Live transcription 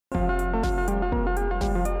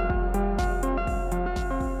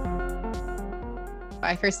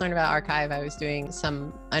I first learned about arXiv, I was doing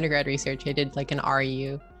some undergrad research. I did like an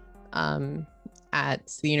RU at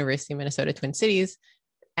the University of Minnesota Twin Cities.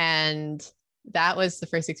 And that was the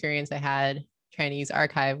first experience I had trying to use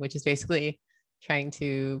arXiv, which is basically trying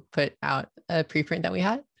to put out a preprint that we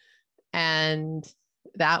had. And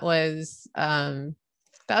that was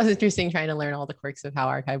interesting, trying to learn all the quirks of how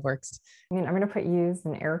arXiv works. I mean, I'm going to put use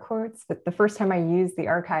in air quotes, but the first time I used the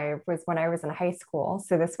arXiv was when I was in high school.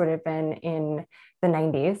 So this would have been in the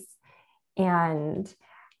 90s. And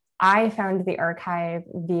I found the arXiv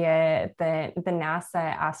via the NASA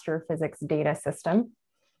astrophysics data system,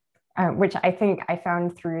 which I think I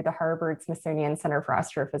found through the Harvard Smithsonian Center for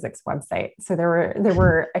Astrophysics website. So there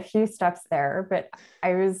were a few steps there, but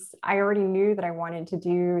I already knew that I wanted to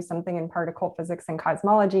do something in particle physics and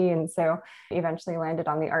cosmology. And so eventually landed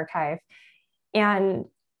on the arXiv. And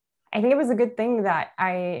I think it was a good thing that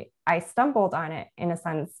I stumbled on it in a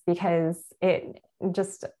sense, because it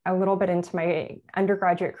just a little bit into my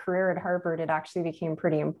undergraduate career at Harvard, it actually became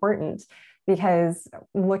pretty important, because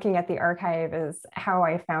looking at the arXiv is how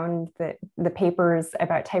I found the papers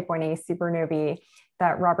about type 1a supernovae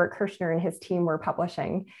that Robert Kirshner and his team were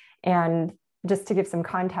publishing. And just to give some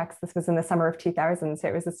context, this was in the summer of 2000. So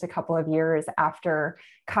it was just a couple of years after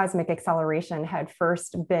cosmic acceleration had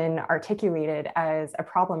first been articulated as a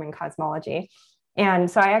problem in cosmology.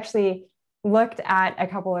 And so I actually looked at a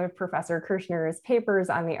couple of Professor Kirshner's papers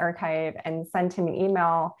on the arXiv and sent him an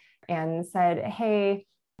email and said, hey,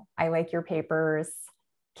 I like your papers.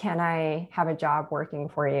 Can I have a job working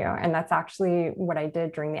for you? And that's actually what I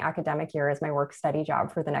did during the academic year as my work study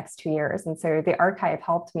job for the next 2 years. And so the arXiv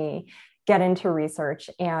helped me get into research.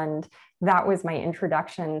 And that was my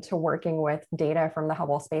introduction to working with data from the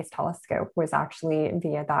Hubble Space Telescope, was actually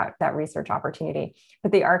via that research opportunity.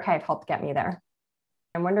 But the arXiv helped get me there.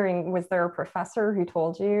 I'm wondering, was there a professor who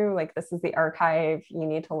told you, like, this is the arXiv, you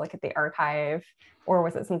need to look at the arXiv, or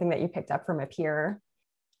was it something that you picked up from a peer?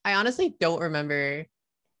 I honestly don't remember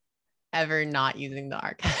ever not using the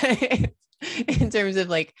arXiv in terms of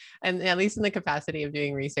like, and at least in the capacity of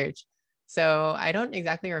doing research. So I don't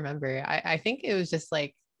exactly remember. I think it was just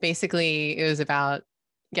like, basically it was about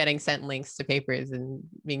getting sent links to papers and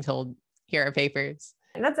being told, here are papers.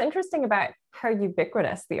 And that's interesting about how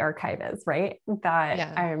ubiquitous the arXiv is, right?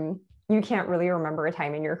 That you can't really remember a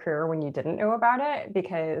time in your career when you didn't know about it,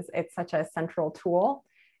 because it's such a central tool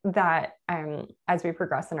that as we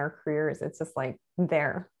progress in our careers, it's just like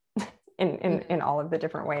there in all of the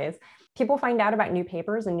different ways. People find out about new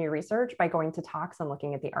papers and new research by going to talks and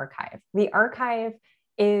looking at the arXiv. The arXiv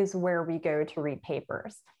is where we go to read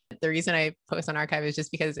papers. The reason I post on arXiv is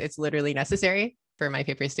just because it's literally necessary for my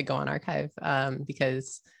papers to go on arXiv,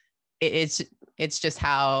 because it's just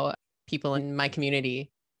how people in my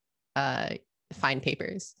community find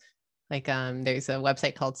papers. Like there's a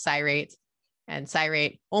website called SciRate, and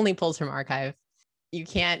SciRate only pulls from arXiv. You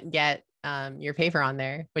can't get your paper on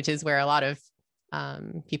there, which is where a lot of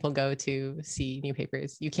people go to see new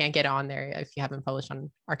papers. You can't get on there if you haven't published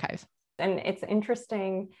on arXiv. And it's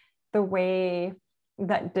interesting the way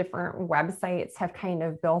that different websites have kind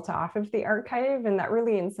of built off of the arXiv. And that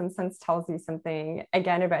really, in some sense, tells you something,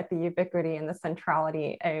 again, about the ubiquity and the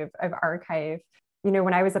centrality of arXiv. You know,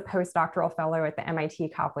 when I was a postdoctoral fellow at the MIT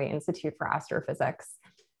Copley Institute for Astrophysics,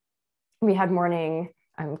 we had morning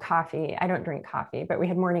coffee. I don't drink coffee, but we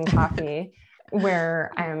had morning coffee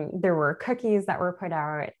where there were cookies that were put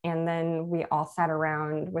out. And then we all sat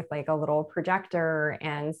around with like a little projector,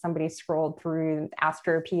 and somebody scrolled through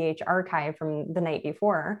Astro PH arXiv from the night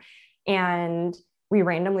before. And we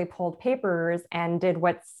randomly pulled papers and did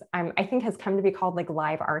what's I think has come to be called like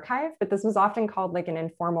live arXiv, but this was often called like an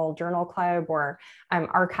informal journal club or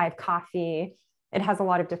arXiv coffee. It has a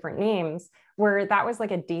lot of different names, where that was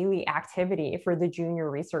like a daily activity for the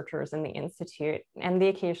junior researchers in the institute and the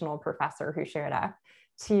occasional professor who showed up,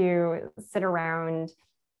 to sit around,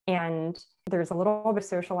 and there's a little bit of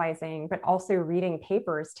socializing, but also reading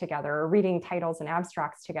papers together, reading titles and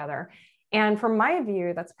abstracts together. And from my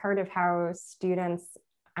view, that's part of how students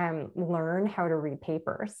learn how to read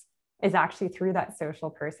papers, is actually through that social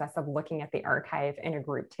process of looking at the arXiv in a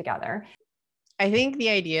group together. I think the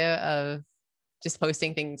idea of just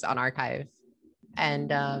posting things on arXiv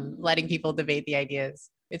and letting people debate the ideas,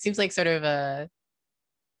 it seems like sort of a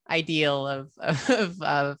ideal of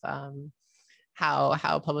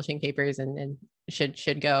how publishing papers and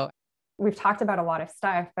should go. We've talked about a lot of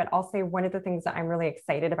stuff, but I'll say one of the things that I'm really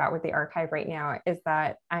excited about with the arXiv right now is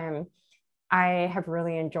that I have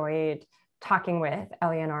really enjoyed talking with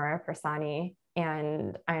Eleonora Persani,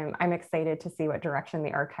 and I'm excited to see what direction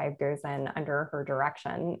the arXiv goes in under her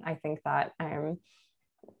direction. I think that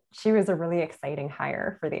she was a really exciting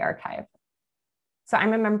hire for the arXiv. So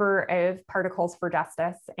I'm a member of Particles for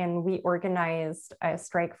Justice, and we organized a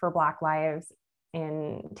strike for Black lives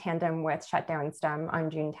in tandem with Shutdown STEM on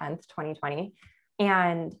June 10th, 2020.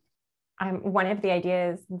 And one of the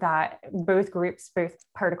ideas that both groups, both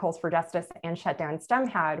Particles for Justice and Shutdown STEM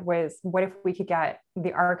had was, what if we could get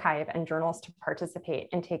the arXiv and journals to participate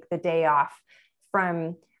and take the day off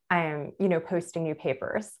from posting new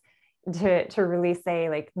papers to really say,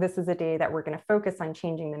 like, this is a day that we're going to focus on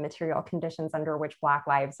changing the material conditions under which Black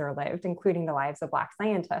lives are lived, including the lives of Black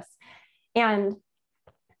scientists. And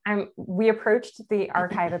we approached the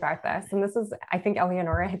arXiv about this. And this is, I think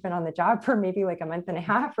Eleonora had been on the job for maybe like a month and a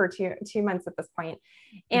half or two months at this point.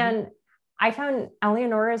 And I found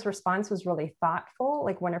Eleonora's response was really thoughtful.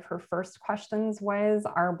 Like, one of her first questions was,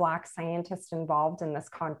 are Black scientists involved in this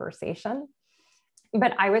conversation?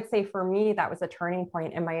 But I would say for me, that was a turning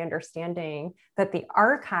point in my understanding that the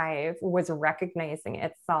arXiv was recognizing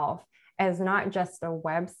itself as not just a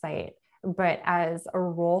website, but as a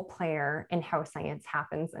role player in how science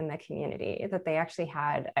happens in the community, that they actually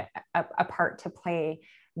had a part to play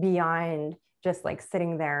beyond just like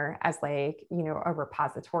sitting there as like, a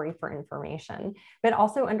repository for information, but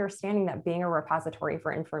also understanding that being a repository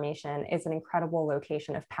for information is an incredible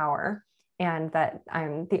location of power, and that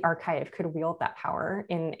the arXiv could wield that power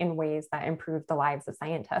in ways that improve the lives of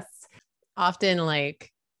scientists. Often,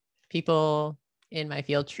 like, people in my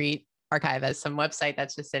field treat arXiv as some website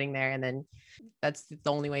that's just sitting there, and then that's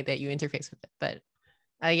the only way that you interface with it. But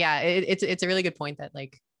it's a really good point that,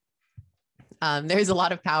 like, there's a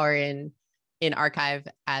lot of power in arXiv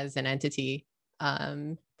as an entity,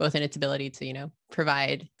 both in its ability to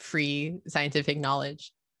provide free scientific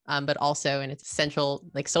knowledge, but also in its central,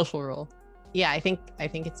 like, social role. Yeah, I think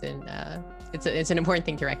it's an important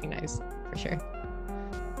thing to recognize, for sure.